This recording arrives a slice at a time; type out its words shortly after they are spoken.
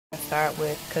Start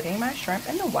with cooking my shrimp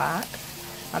in the wok.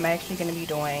 I'm actually going to be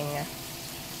doing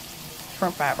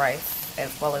shrimp fried rice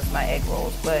as well as my egg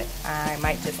rolls, but I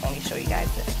might just only show you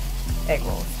guys the egg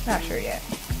rolls. Not sure yet.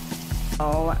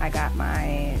 So I got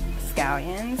my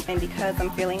scallions, and because I'm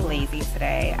feeling lazy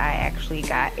today, I actually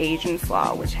got Asian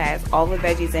slaw, which has all the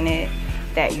veggies in it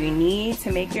that you need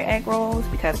to make your egg rolls,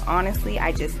 because honestly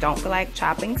I just don't feel like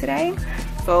chopping today.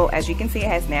 So as you can see, it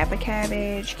has Napa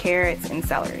cabbage, carrots, and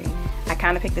celery. I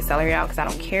kind of picked the celery out because I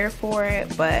don't care for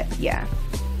it, but yeah.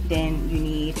 Then you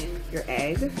need your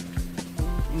egg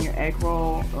and your egg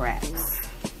roll wraps,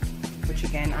 which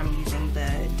again, I'm using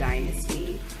the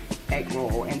Dynasty egg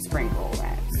roll and spring roll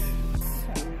wraps.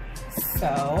 So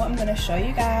I'm gonna show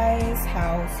you guys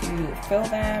how to fill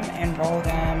them and roll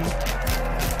them.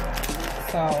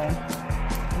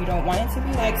 So you don't want it to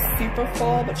be like super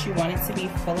full, but you want it to be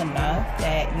full enough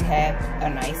that you have a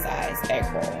nice sized egg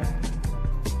roll,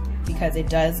 because it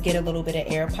does get a little bit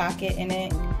of air pocket in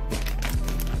it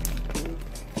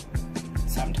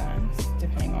sometimes,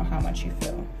 depending on how much you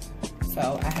fill.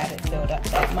 So I have it filled up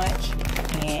that much,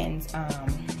 and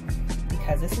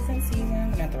because this is in season,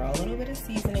 I'm gonna throw a little bit of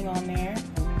seasoning on there.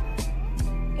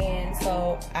 And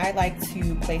so I like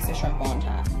to place the shrimp on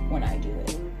top when I do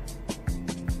it.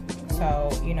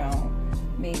 So, you know,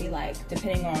 maybe like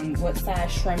depending on what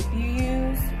size shrimp you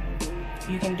use,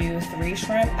 you can do 3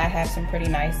 shrimp. I have some pretty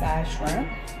nice sized shrimp,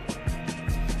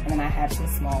 and then I have some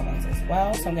small ones as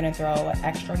well. So I'm gonna throw an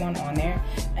extra one on there.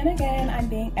 And again, I'm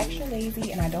being extra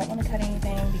lazy and I don't want to cut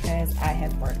anything because I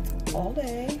have worked all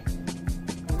day.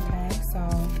 Okay, so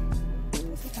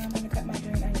this is how I'm gonna cut my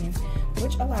green onions,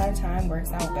 which a lot of time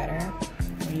works out better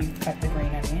when you cut the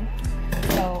green onion.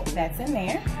 So that's in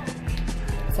there.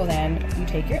 So then you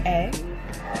take your egg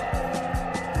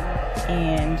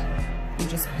and you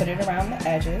just put it around the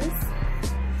edges.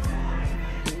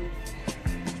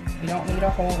 You don't need a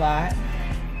whole lot.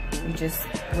 You just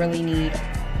really need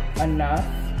enough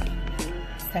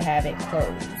to have it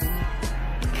closed.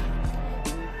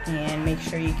 And make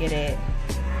sure you get it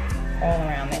all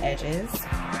around the edges.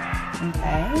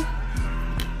 Okay?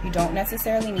 You don't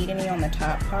necessarily need any on the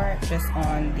top part, just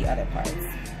on the other parts.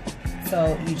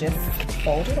 So you just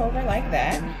fold it over like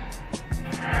that.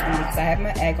 And because I have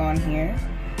my egg on here,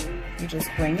 you just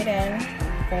bring it in,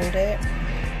 fold it,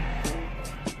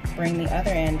 bring the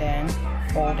other end in,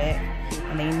 fold it,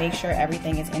 and then you make sure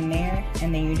everything is in there,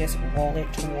 and then you just roll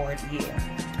it toward you.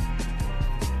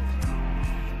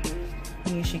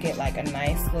 And you should get like a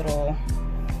nice little,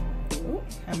 ooh,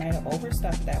 I might have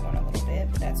overstuffed that one a little bit,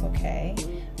 but that's okay.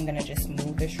 I'm gonna just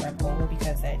move the shrimp over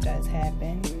because that does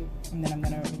happen. And then I'm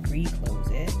gonna re-close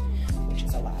it, which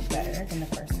is a lot better than the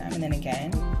first time. And then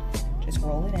again, just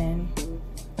roll it in.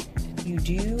 You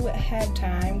do have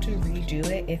time to redo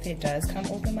it if it does come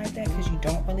open like that, because you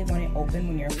don't really want it open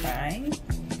when you're frying,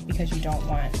 because you don't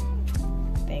want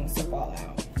things to fall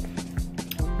out.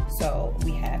 So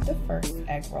we have the first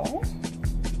egg roll.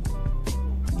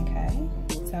 Okay,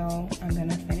 so I'm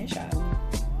gonna finish up.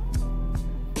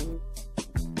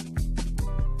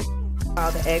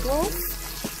 While the egg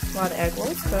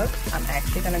rolls cook, I'm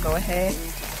actually gonna go ahead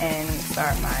and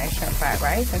start my shrimp fried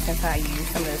rice. And since I use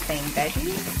some of the same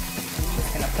veggies, I'm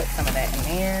just gonna put some of that in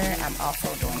there. I'm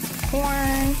also doing some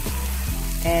corn,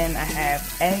 and I have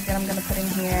egg that I'm gonna put in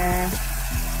here.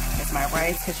 It's my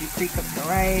rice, because you pre-cook the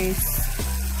rice.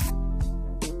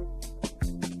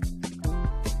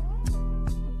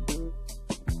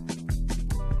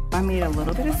 I made a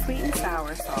little bit of sweet and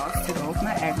sour sauce to go with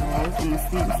my egg rolls, and the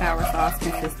sweet and sour sauce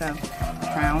consists of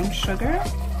brown sugar,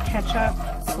 ketchup,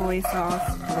 soy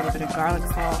sauce, a little bit of garlic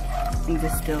salt, and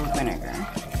distilled vinegar.